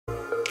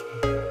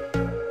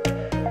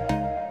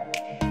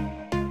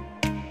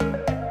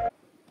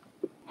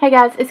Hey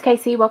guys, it's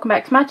Casey. Welcome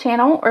back to my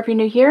channel, or if you're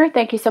new here,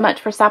 thank you so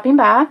much for stopping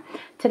by.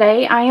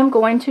 Today I am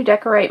going to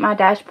decorate my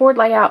dashboard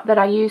layout that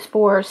I use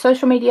for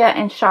social media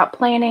and shop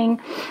planning.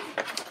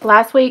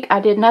 Last week I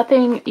did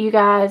nothing. You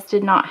guys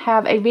did not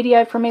have a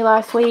video for me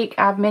last week.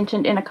 I've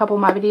mentioned in a couple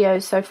of my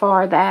videos so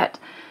far that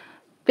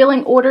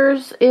filling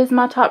orders is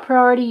my top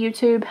priority.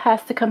 YouTube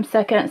has to come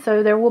second,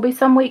 so there will be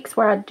some weeks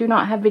where I do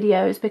not have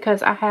videos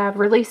because I have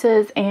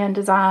releases and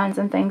designs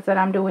and things that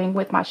I'm doing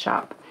with my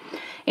shop.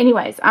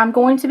 Anyways, I'm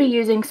going to be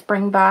using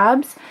Spring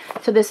Vibes.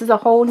 So this is a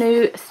whole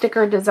new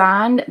sticker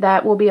design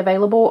that will be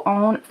available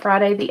on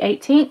Friday the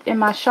 18th in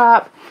my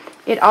shop.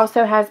 It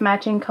also has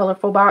matching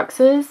colorful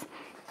boxes.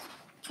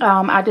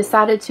 I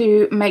decided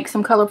to make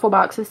some colorful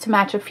boxes to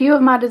match a few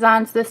of my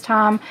designs this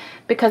time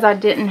because I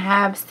didn't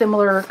have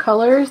similar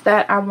colors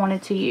that I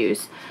wanted to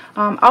use.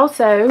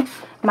 Also,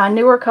 my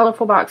newer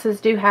colorful boxes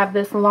do have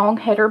this long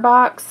header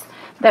box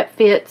that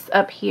fits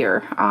up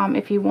here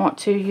if you want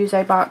to use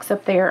a box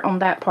up there on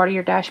that part of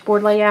your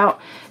dashboard layout.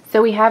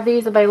 So we have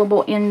these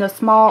available in the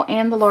small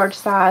and the large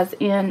size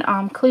in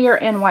clear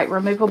and white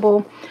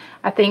removable.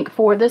 I think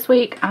for this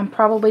week I'm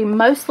probably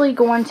mostly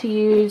going to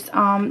use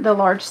the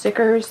large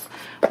stickers.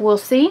 We'll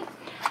see.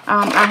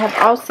 I have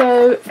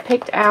also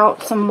picked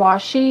out some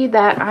washi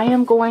that I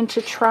am going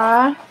to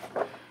try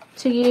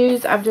to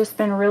use. I've just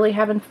been really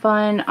having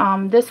fun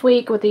this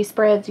week with these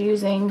spreads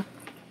using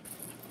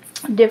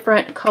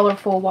different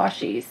colorful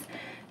washies.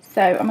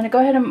 So I'm going to go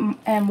ahead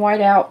and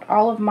white out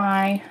all of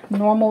my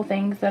normal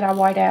things that I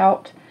white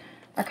out.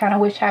 I kind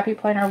of wish Happy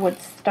Planner would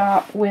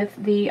stop with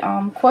the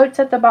quotes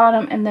at the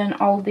bottom and then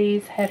all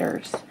these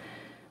headers.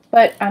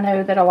 But I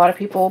know that a lot of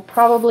people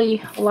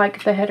probably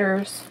like the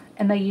headers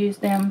and they use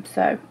them,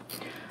 so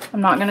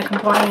I'm not going to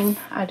complain.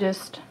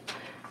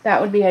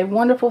 That would be a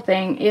wonderful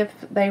thing if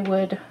they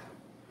would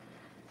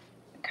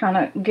kind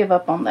of give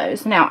up on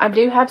those. Now, I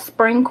do have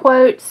spring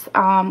quotes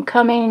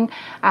coming.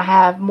 I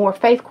have more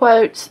faith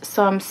quotes,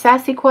 some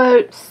sassy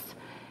quotes,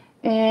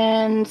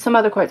 and some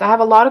other quotes. I have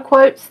a lot of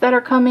quotes that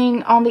are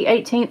coming on the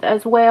 18th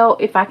as well,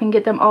 if I can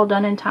get them all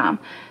done in time.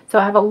 So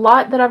I have a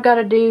lot that I've got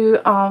to do.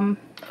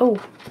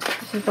 Oh,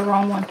 this is the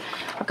wrong one.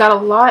 I've got a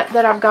lot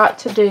that I've got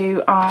to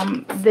do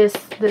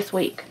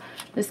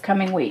this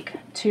coming week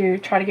to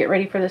try to get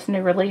ready for this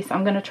new release.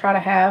 I'm going to try to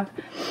have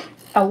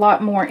a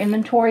lot more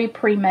inventory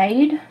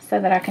pre-made so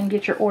that I can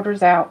get your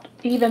orders out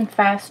even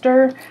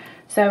faster.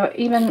 So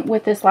even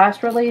with this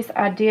last release,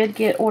 I did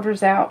get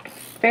orders out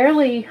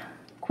fairly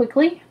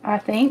quickly, I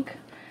think.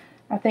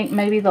 I think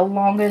maybe the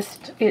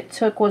longest it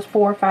took was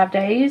 4 or 5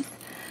 days.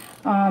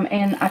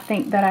 And I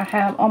think that I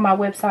have on my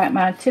website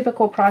my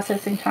typical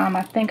processing time.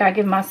 I think I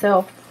give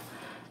myself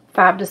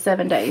 5 to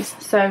 7 days.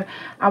 So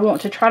I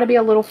want to try to be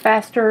a little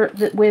faster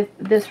with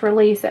this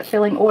release at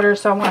filling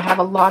orders. So I want to have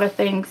a lot of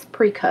things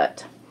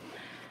pre-cut.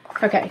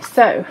 Okay,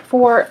 so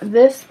for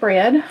this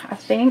spread, I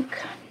think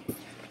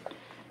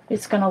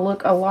it's going to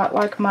look a lot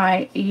like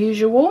my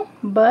usual,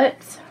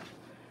 but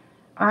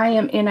I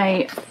am in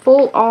a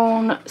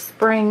full-on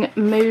spring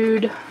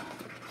mood.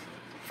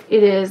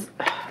 It is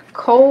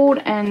cold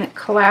and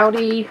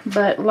cloudy,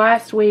 but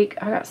last week,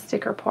 I got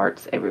sticker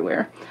parts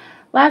everywhere.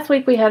 Last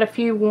week we had a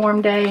few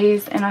warm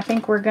days, and I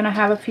think we're going to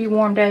have a few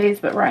warm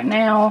days, but right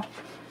now,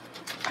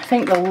 I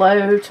think the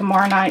low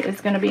tomorrow night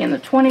is going to be in the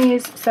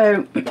 20s,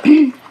 so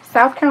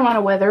South Carolina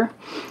weather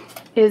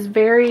is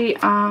very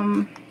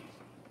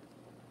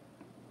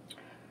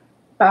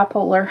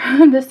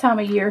bipolar this time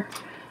of year.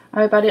 I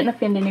hope I didn't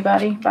offend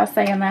anybody by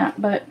saying that,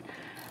 but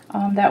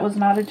that was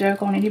not a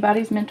joke on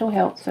anybody's mental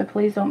health, so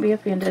please don't be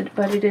offended.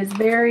 But it is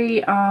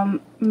very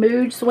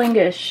mood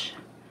swingish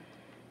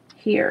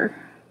here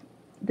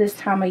this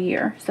time of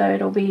year. So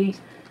it'll be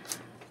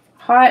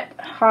hot,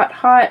 hot,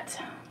 hot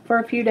for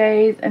a few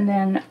days, and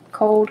then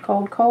cold,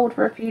 cold, cold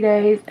for a few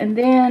days, and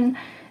then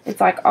it's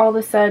like all of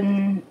a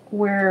sudden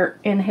we're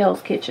in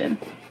Hell's Kitchen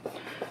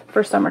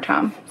for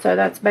summertime. So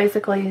that's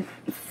basically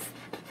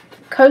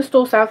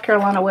coastal South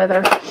Carolina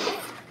weather.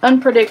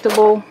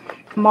 Unpredictable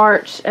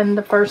March and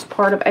the first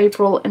part of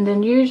April, and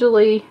then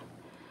usually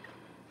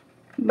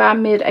by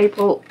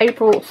mid-April,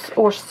 April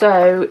or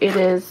so, it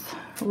is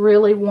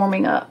really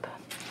warming up.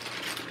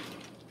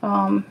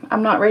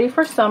 I'm not ready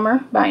for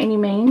summer by any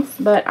means,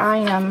 but I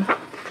am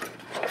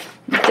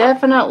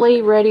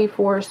definitely ready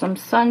for some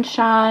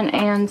sunshine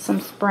and some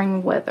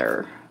spring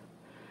weather.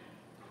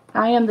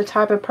 I am the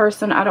type of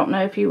person, I don't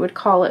know if you would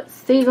call it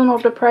seasonal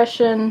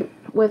depression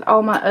with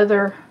all my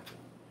other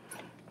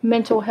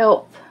mental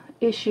health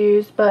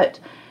issues, but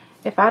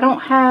if I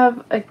don't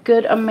have a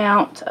good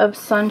amount of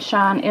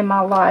sunshine in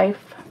my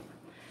life,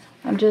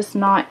 I'm just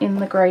not in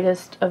the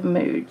greatest of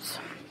moods.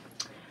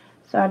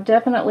 So I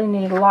definitely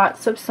need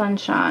lots of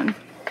sunshine.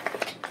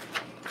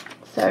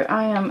 So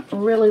I am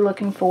really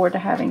looking forward to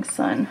having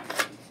sun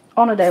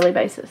on a daily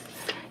basis.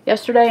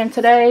 Yesterday and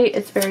today,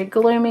 it's very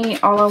gloomy.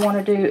 All I want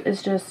to do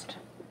is just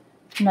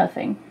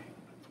nothing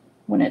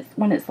when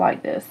it's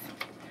like this.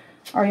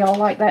 Are y'all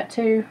like that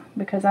too?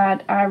 Because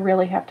I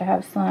really have to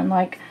have sun.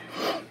 Like,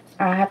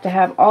 I have to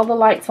have all the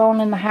lights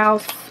on in the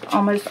house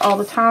almost all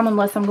the time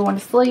unless I'm going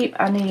to sleep.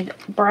 I need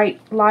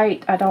bright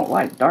light. I don't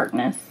like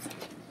darkness.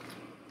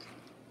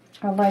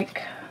 I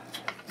like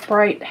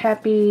bright,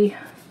 happy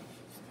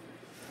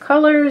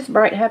colors,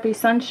 bright, happy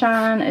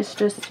sunshine. It's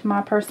just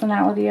my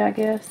personality, I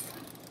guess.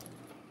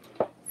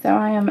 So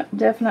I am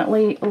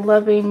definitely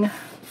loving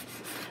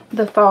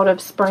the thought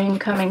of spring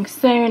coming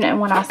soon. And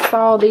when I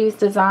saw these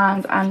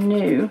designs, I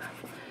knew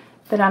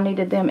that I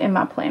needed them in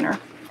my planner.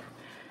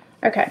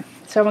 Okay,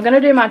 so I'm going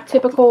to do my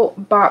typical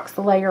box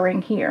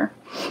layering here.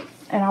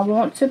 And I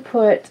want to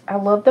put, I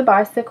love the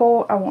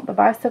bicycle. I want the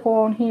bicycle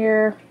on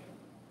here.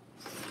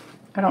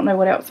 I don't know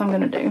what else I'm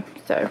going to do.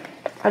 So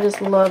I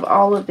just love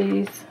all of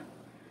these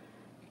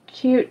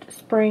cute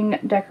spring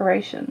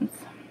decorations.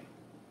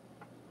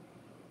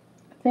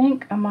 I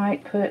think I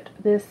might put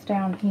this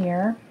down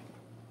here.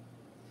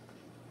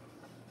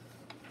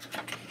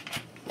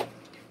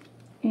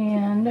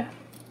 And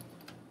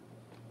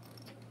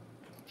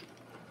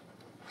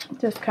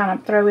just kind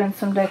of throw in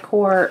some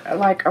decor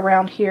like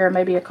around here,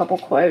 maybe a couple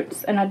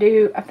quotes. And I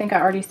think I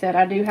already said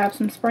I do have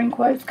some spring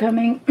quotes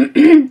coming.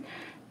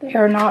 They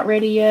are not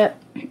ready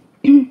yet.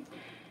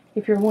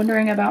 If you're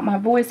wondering about my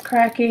voice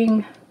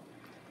cracking,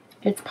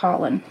 it's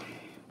pollen.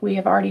 We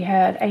have already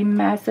had a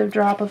massive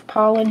drop of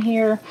pollen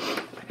here.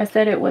 Like I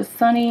said, it was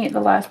sunny the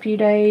last few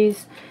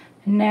days,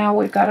 and now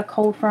we've got a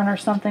cold front or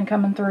something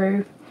coming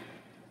through.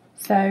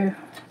 So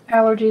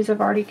allergies have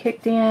already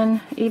kicked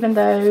in, even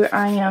though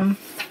I am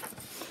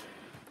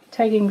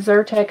taking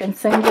Zyrtec and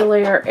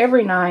Singulair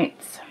every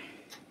night.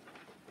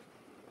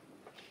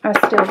 I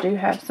still do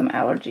have some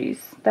allergies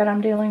that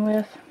I'm dealing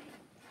with.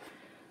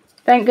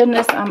 Thank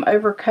goodness I'm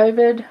over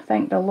COVID.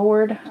 Thank the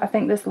Lord. I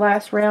think this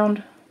last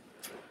round,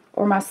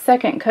 or my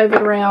second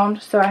COVID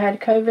round, so I had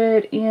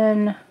COVID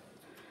in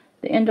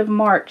the end of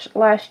March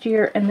last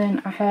year, and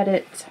then I had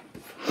it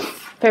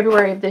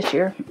February of this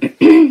year.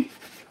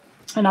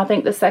 And I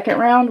think the second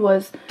round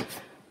was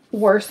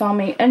worse on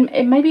me, and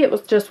maybe it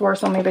was just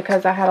worse on me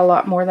because I had a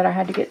lot more that I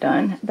had to get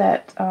done,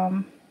 that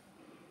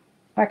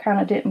I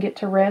kind of didn't get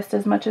to rest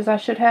as much as I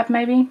should have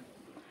maybe.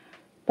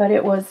 But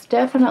it was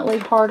definitely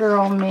harder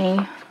on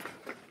me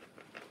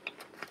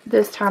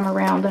this time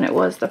around than it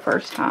was the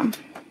first time,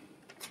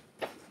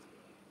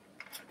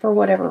 for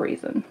whatever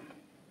reason.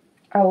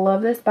 I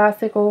love this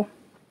bicycle.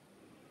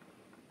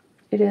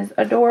 It is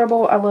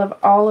adorable. I love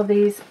all of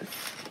these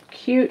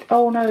cute,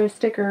 oh no,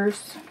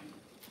 stickers.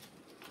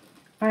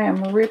 I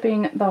am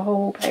ripping the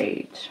whole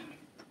page.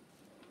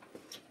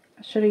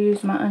 I should have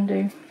used my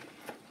undo.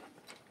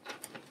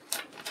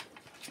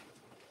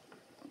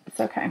 It's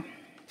okay.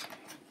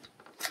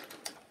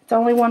 It's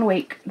only 1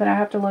 week that I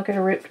have to look at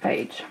a ripped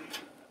page.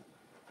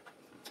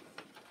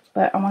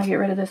 But I want to get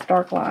rid of this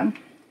dark line.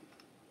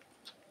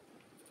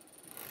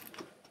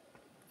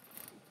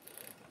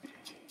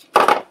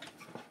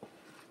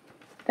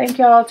 Thank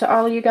y'all to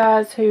all of you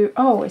guys who,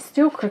 oh, it's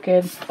still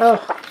crooked.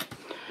 Ugh.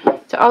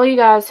 To all of you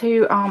guys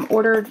who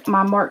ordered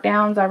my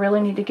markdowns, I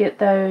really need to get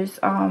those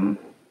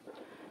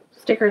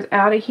stickers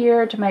out of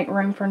here to make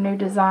room for new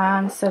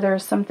designs. So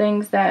there's some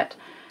things that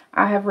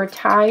I have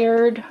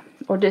retired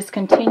or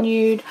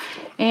discontinued.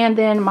 And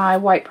then my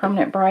white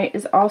permanent bright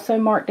is also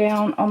marked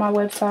down on my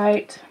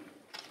website.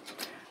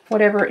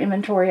 Whatever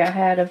inventory I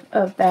had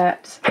of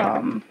that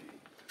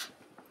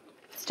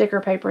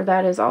sticker paper,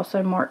 that is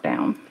also marked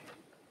down.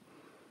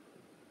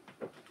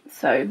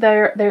 So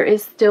there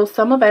is still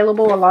some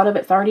available. A lot of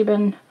it's already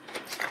been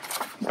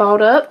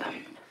bought up.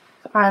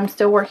 I'm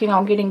still working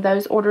on getting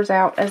those orders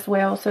out as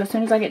well. So as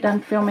soon as I get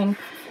done filming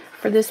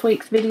for this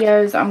week's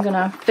videos, I'm going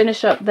to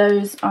finish up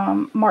those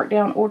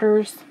markdown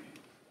orders.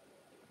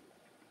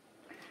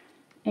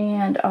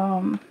 And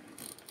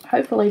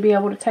hopefully be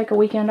able to take a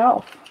weekend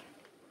off.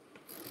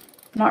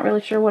 Not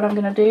really sure what I'm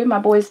going to do. My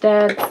boy's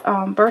dad's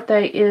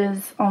birthday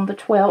is on the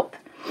 12th.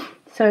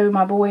 So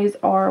my boys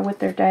are with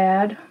their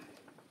dad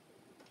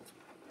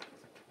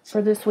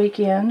for this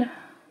weekend.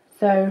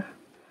 So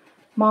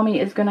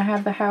Mommy is going to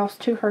have the house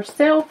to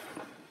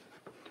herself.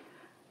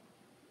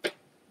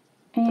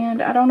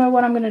 And I don't know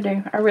what I'm going to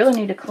do. I really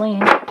need to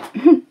clean.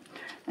 I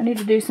need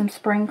to do some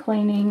spring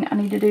cleaning. I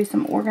need to do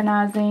some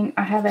organizing.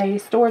 I have a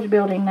storage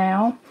building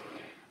now.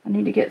 I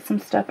need to get some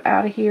stuff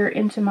out of here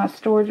into my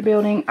storage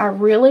building. I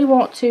really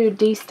want to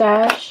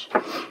destash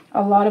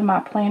a lot of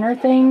my planner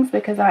things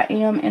because I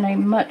am in a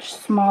much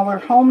smaller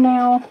home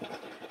now.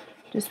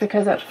 Just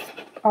because that's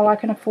all I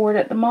can afford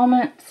at the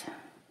moment.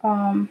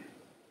 So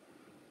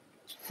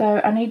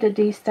I need to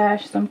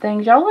destash some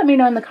things. Y'all let me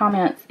know in the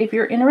comments if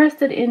you're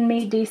interested in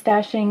me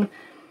destashing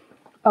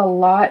a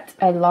lot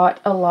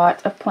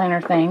of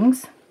planner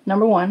things.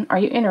 Number one, are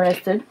you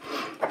interested?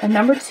 And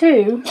number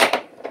two,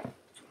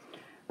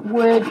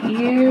 would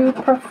you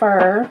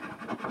prefer,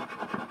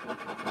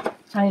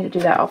 I need to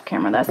do that off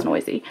camera, that's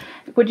noisy.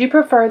 Would you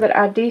prefer that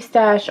I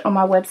destash on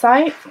my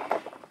website?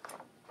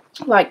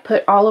 Like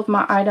put all of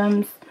my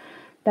items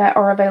that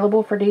are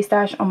available for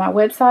destash on my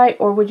website,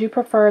 or would you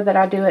prefer that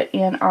I do it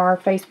in our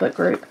Facebook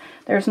group?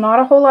 There's not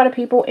a whole lot of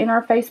people in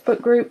our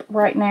Facebook group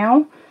right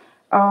now.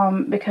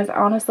 because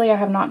honestly I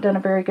have not done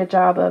a very good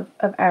job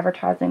of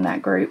advertising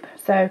that group.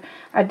 So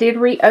I did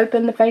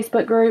reopen the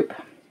Facebook group.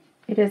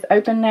 It is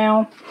open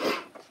now.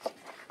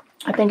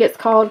 I think it's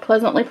called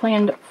Pleasantly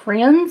Planned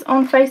Friends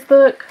on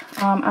Facebook.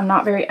 I'm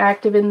not very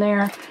active in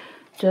there,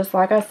 just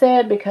like I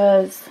said,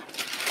 because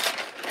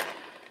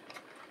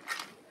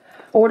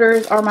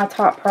orders are my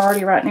top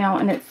priority right now,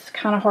 and it's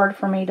kind of hard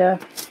for me to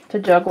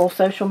juggle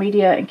social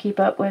media and keep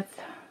up with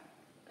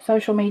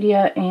social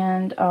media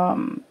and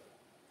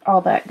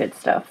all that good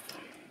stuff.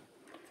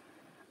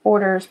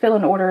 Orders,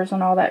 filling orders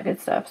and all that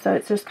good stuff. So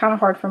it's just kind of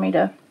hard for me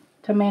to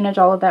manage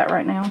all of that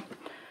right now.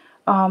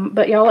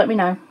 But y'all let me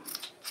know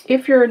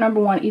if you're,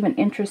 number one, even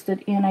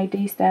interested in a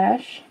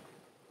D-stash.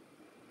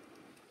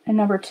 And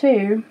number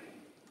two,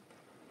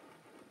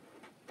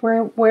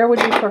 where would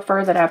you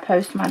prefer that I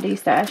post my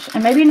D-stash?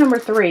 And maybe number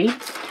three,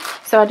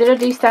 so I did a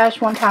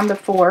D-stash one time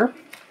before,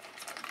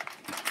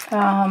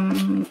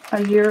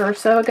 a year or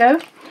so ago.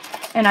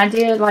 And I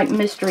did like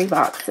mystery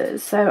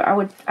boxes.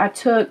 So I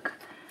took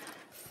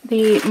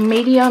the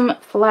medium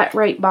flat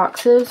rate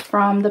boxes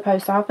from the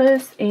post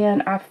office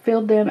and I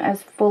filled them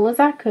as full as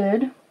I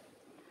could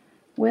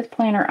with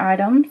planner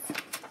items.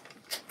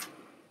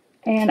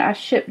 And I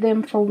shipped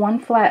them for one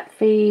flat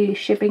fee,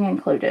 shipping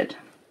included.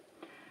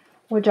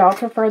 Would y'all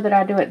prefer that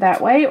I do it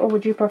that way, or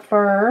would you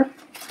prefer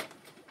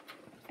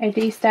a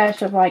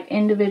D-stash of like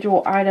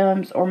individual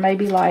items, or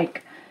maybe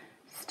like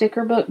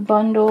sticker book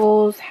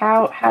bundles?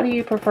 How do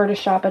you prefer to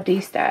shop a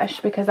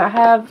D-stash? Because I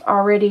have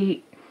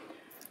already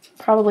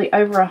probably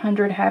over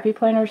 100 Happy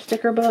Planner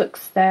sticker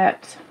books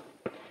that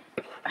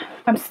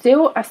I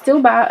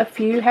still buy a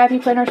few Happy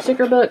Planner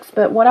sticker books,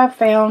 but what I've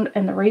found,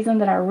 and the reason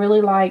that I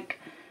really like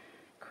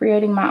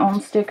creating my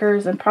own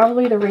stickers, and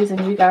probably the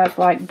reason you guys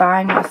like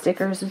buying my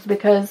stickers, is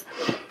because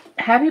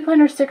Happy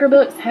Planner sticker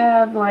books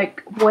have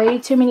like way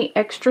too many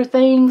extra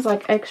things,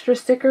 like extra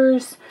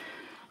stickers.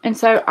 And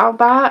so I'll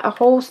buy a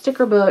whole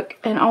sticker book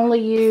and only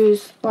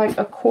use like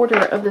a quarter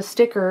of the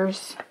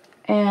stickers,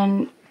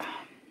 and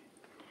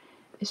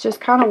it's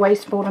just kind of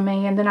wasteful to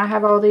me. And then I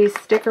have all these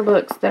sticker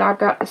books that I've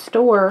got to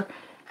store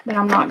that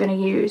I'm not going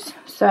to use.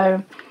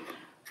 So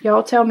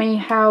y'all tell me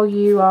how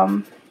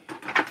you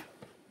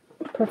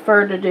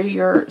prefer to do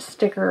your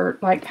sticker,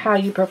 like how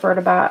you prefer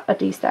to buy a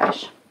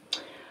D-stash.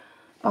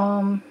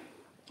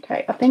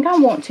 Okay, I think I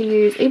want to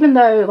use, even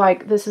though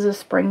like this is a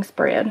spring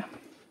spread,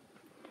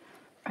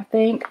 I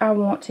think I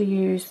want to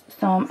use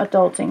some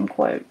adulting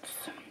quotes.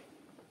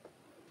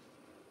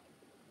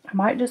 I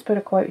might just put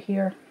a quote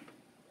here.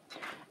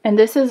 And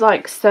this is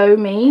like so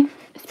me,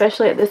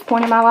 especially at this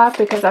point in my life,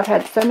 because I've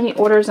had so many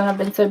orders and I've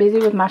been so busy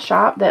with my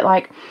shop that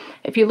like,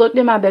 if you looked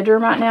in my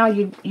bedroom right now,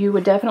 you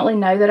would definitely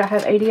know that I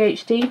have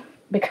ADHD,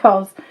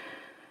 because,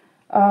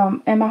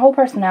 and my whole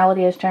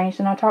personality has changed,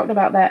 and I talked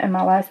about that in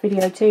my last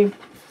video too.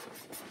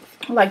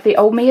 Like the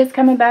old me is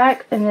coming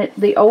back, and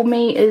the old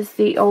me is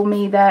the old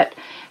me that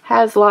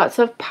has lots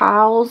of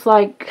piles,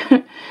 like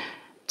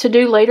to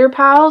do later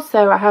piles.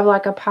 So I have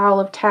like a pile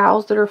of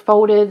towels that are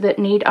folded that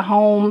need a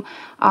home.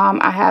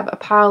 I have a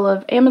pile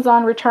of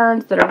Amazon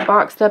returns that are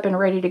boxed up and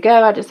ready to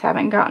go. I just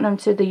haven't gotten them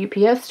to the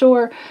UPS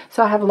store.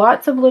 So I have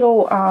lots of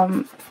little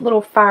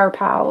little fire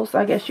piles,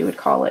 I guess you would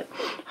call it,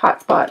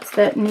 hot spots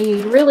that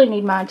really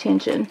need my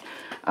attention.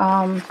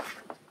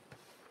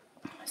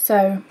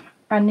 So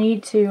I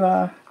need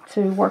to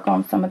work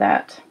on some of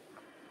that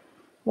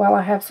while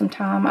I have some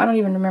time. I don't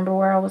even remember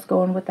where I was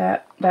going with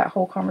that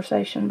whole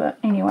conversation, but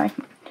anyway.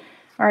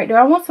 Alright, do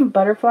I want some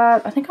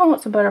butterflies? I think I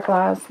want some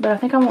butterflies, but I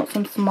think I want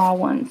some small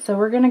ones. So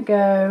we're going to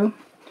go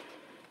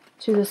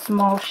to the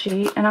small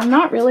sheet. And I'm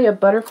not really a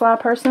butterfly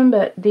person,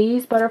 but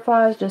these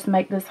butterflies just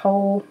make this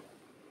whole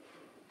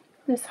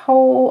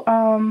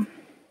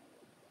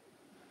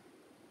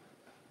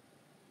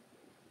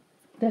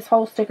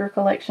sticker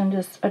collection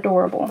just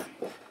adorable.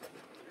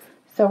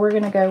 So we're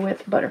going to go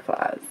with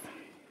butterflies.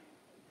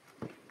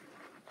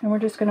 And we're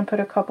just going to put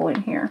a couple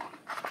in here.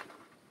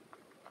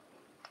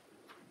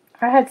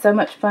 I had so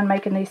much fun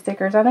making these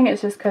stickers. I think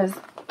it's just because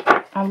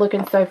I'm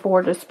looking so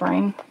forward to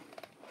spring.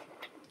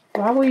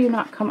 Why will you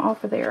not come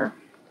off of there?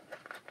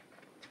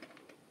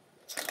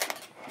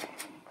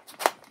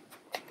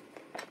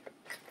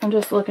 I'm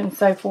just looking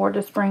so forward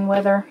to spring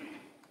weather.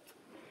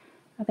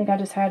 I think I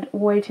just had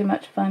way too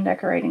much fun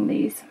decorating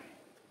these.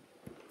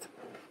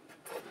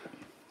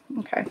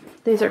 Okay,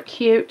 these are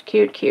cute,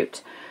 cute,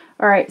 cute.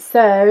 Alright,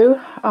 so,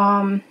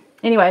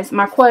 anyways,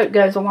 my quote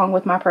goes along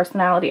with my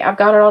personality. I've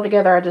got it all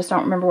together, I just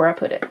don't remember where I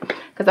put it.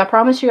 Because I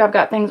promise you I've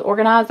got things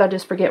organized, I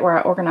just forget where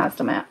I organized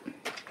them at.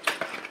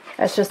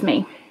 That's just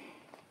me.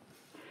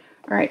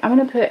 Alright, I'm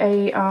going to put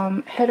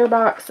a header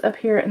box up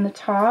here in the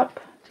top.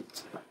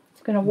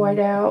 I'm going to white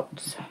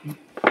out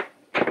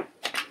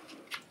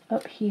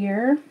up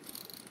here.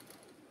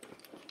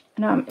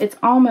 And it's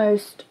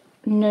almost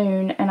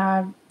noon, and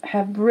I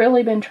have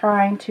really been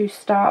trying to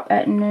stop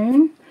at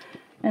noon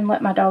and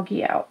let my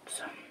doggy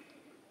out.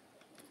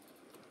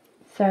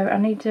 So I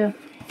need to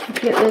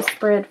get this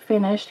spread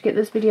finished, get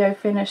this video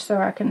finished so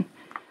I can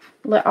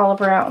let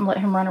Oliver out and let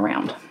him run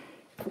around.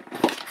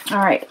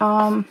 Alright,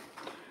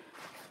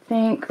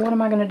 think, what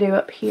am I going to do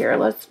up here?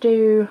 Let's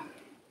do,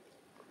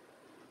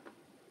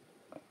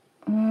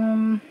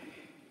 I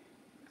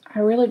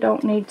really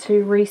don't need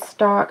to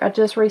restock. I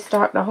just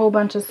restocked a whole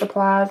bunch of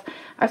supplies.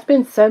 I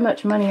spend so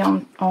much money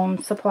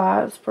on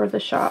supplies for the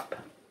shop.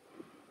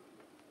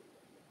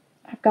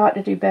 I've got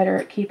to do better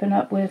at keeping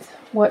up with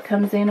what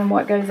comes in and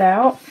what goes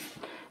out,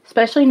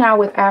 especially now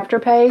with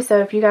Afterpay. So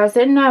if you guys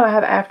didn't know, I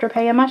have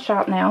Afterpay in my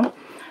shop now.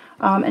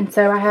 And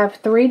so I have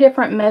 3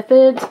 different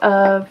methods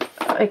of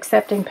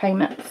accepting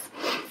payments.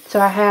 So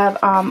I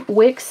have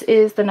Wix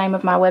is the name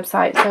of my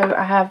website. So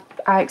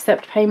I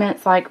accept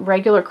payments like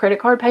regular credit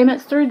card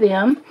payments through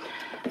them.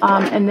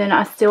 And then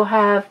I still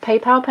have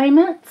PayPal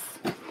payments.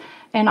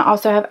 And I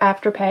also have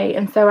Afterpay.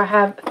 And so I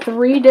have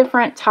 3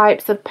 different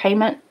types of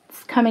payments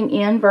coming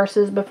in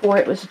versus before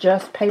it was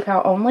just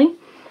PayPal only.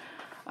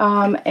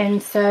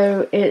 And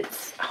so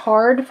it's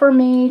hard for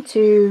me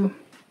to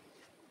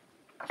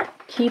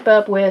keep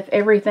up with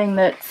everything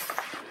that's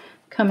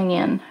coming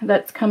in,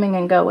 that's coming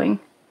and going,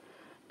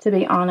 to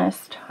be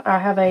honest. I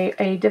have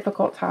a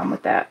difficult time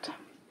with that.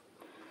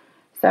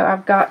 So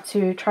I've got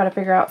to try to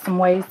figure out some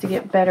ways to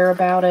get better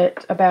about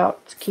it,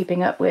 about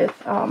keeping up with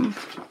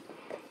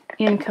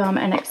income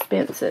and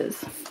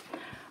expenses.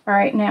 All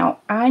right, now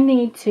I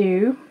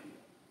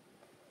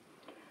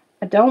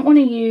don't want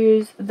to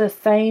use the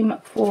same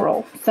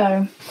floral.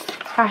 So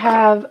I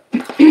have,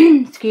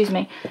 excuse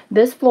me,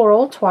 this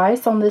floral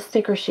twice on this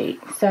sticker sheet.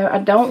 So I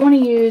don't want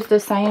to use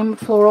the same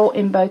floral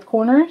in both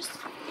corners.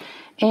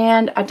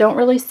 And I don't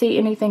really see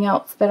anything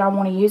else that I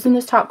want to use in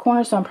this top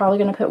corner, so I'm probably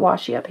going to put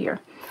washi up here.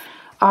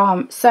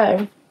 So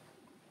I'm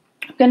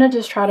going to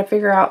just try to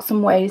figure out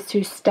some ways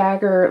to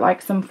stagger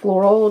like some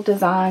floral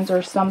designs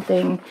or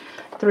something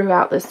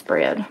throughout this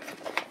spread.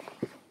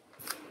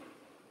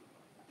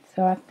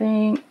 So I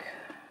think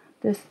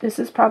this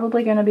is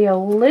probably going to be a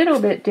little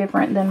bit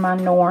different than my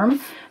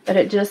norm, but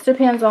it just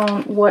depends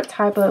on what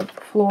type of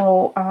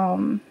floral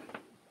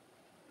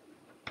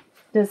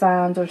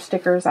designs or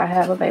stickers I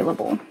have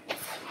available.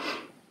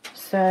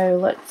 So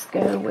let's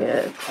go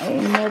with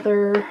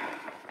another,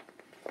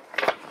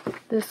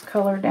 this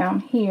color down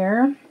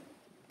here.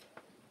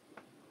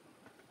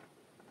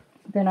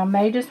 Then I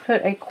may just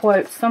put a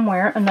quote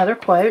somewhere, another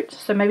quote.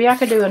 So maybe I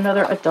could do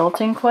another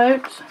adulting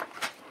quote.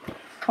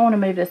 I want to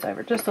move this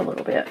over just a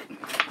little bit.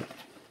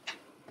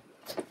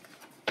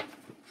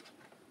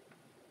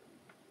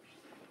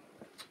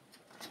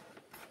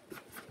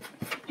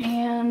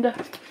 And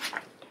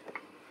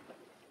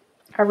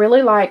I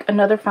really like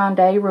Another Fine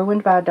Day,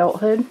 Ruined by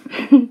Adulthood.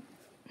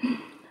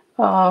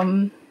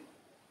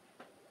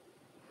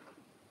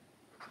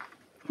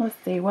 Let's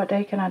see, what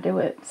day can I do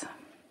it?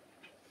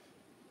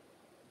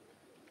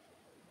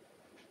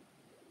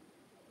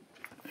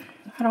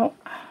 I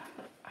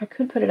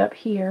could put it up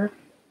here.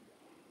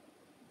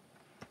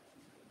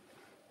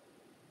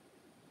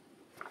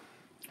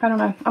 I don't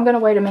know. I'm going to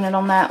wait a minute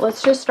on that.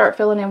 Let's just start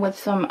filling in with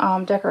some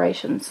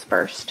decorations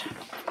first.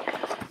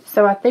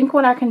 So I think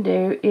what I can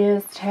do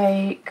is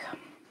take,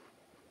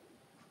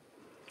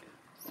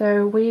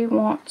 so we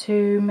want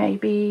to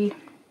maybe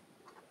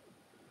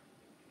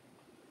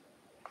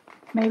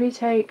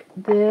take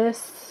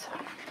this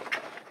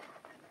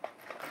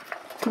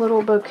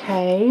little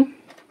bouquet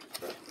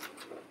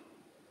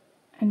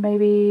and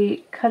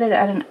maybe cut it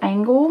at an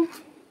angle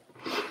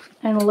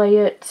and lay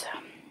it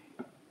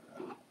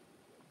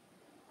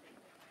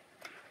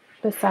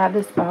beside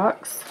this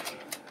box.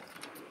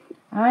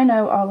 I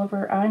know,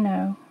 Oliver, I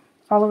know.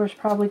 Oliver's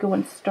probably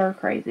going stir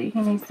crazy.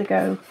 He needs to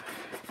go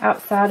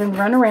outside and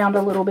run around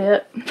a little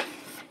bit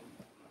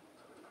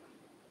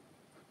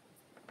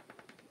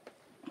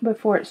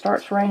before it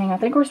starts raining. I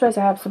think we're supposed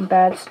to have some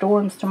bad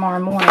storms tomorrow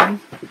morning,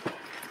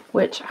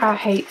 which I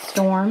hate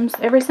storms.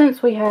 Ever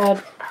since we had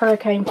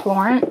Hurricane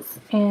Florence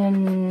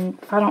in,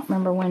 I don't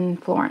remember when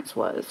Florence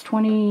was,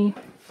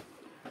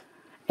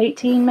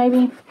 2018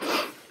 maybe.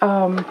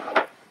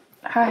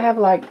 I have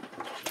like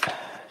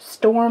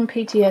storm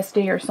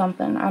PTSD or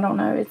something. I don't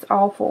know. It's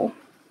awful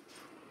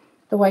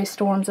the way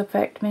storms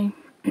affect me.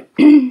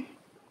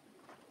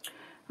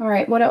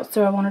 Alright, what else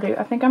do I want to do?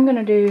 I think I'm going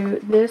to do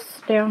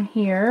this down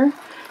here.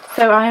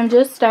 So I am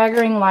just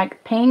staggering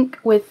like pink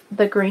with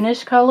the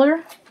greenish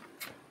color.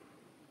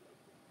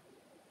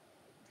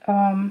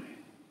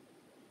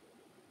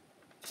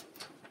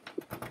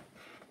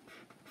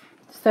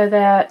 So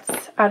that,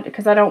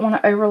 because I don't want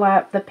to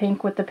overlap the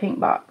pink with the pink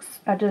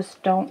box. I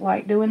just don't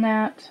like doing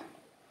that.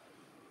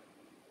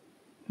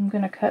 I'm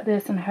going to cut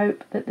this and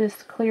hope that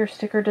this clear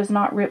sticker does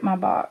not rip my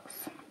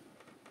box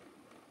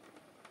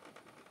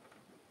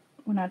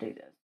when I do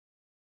this.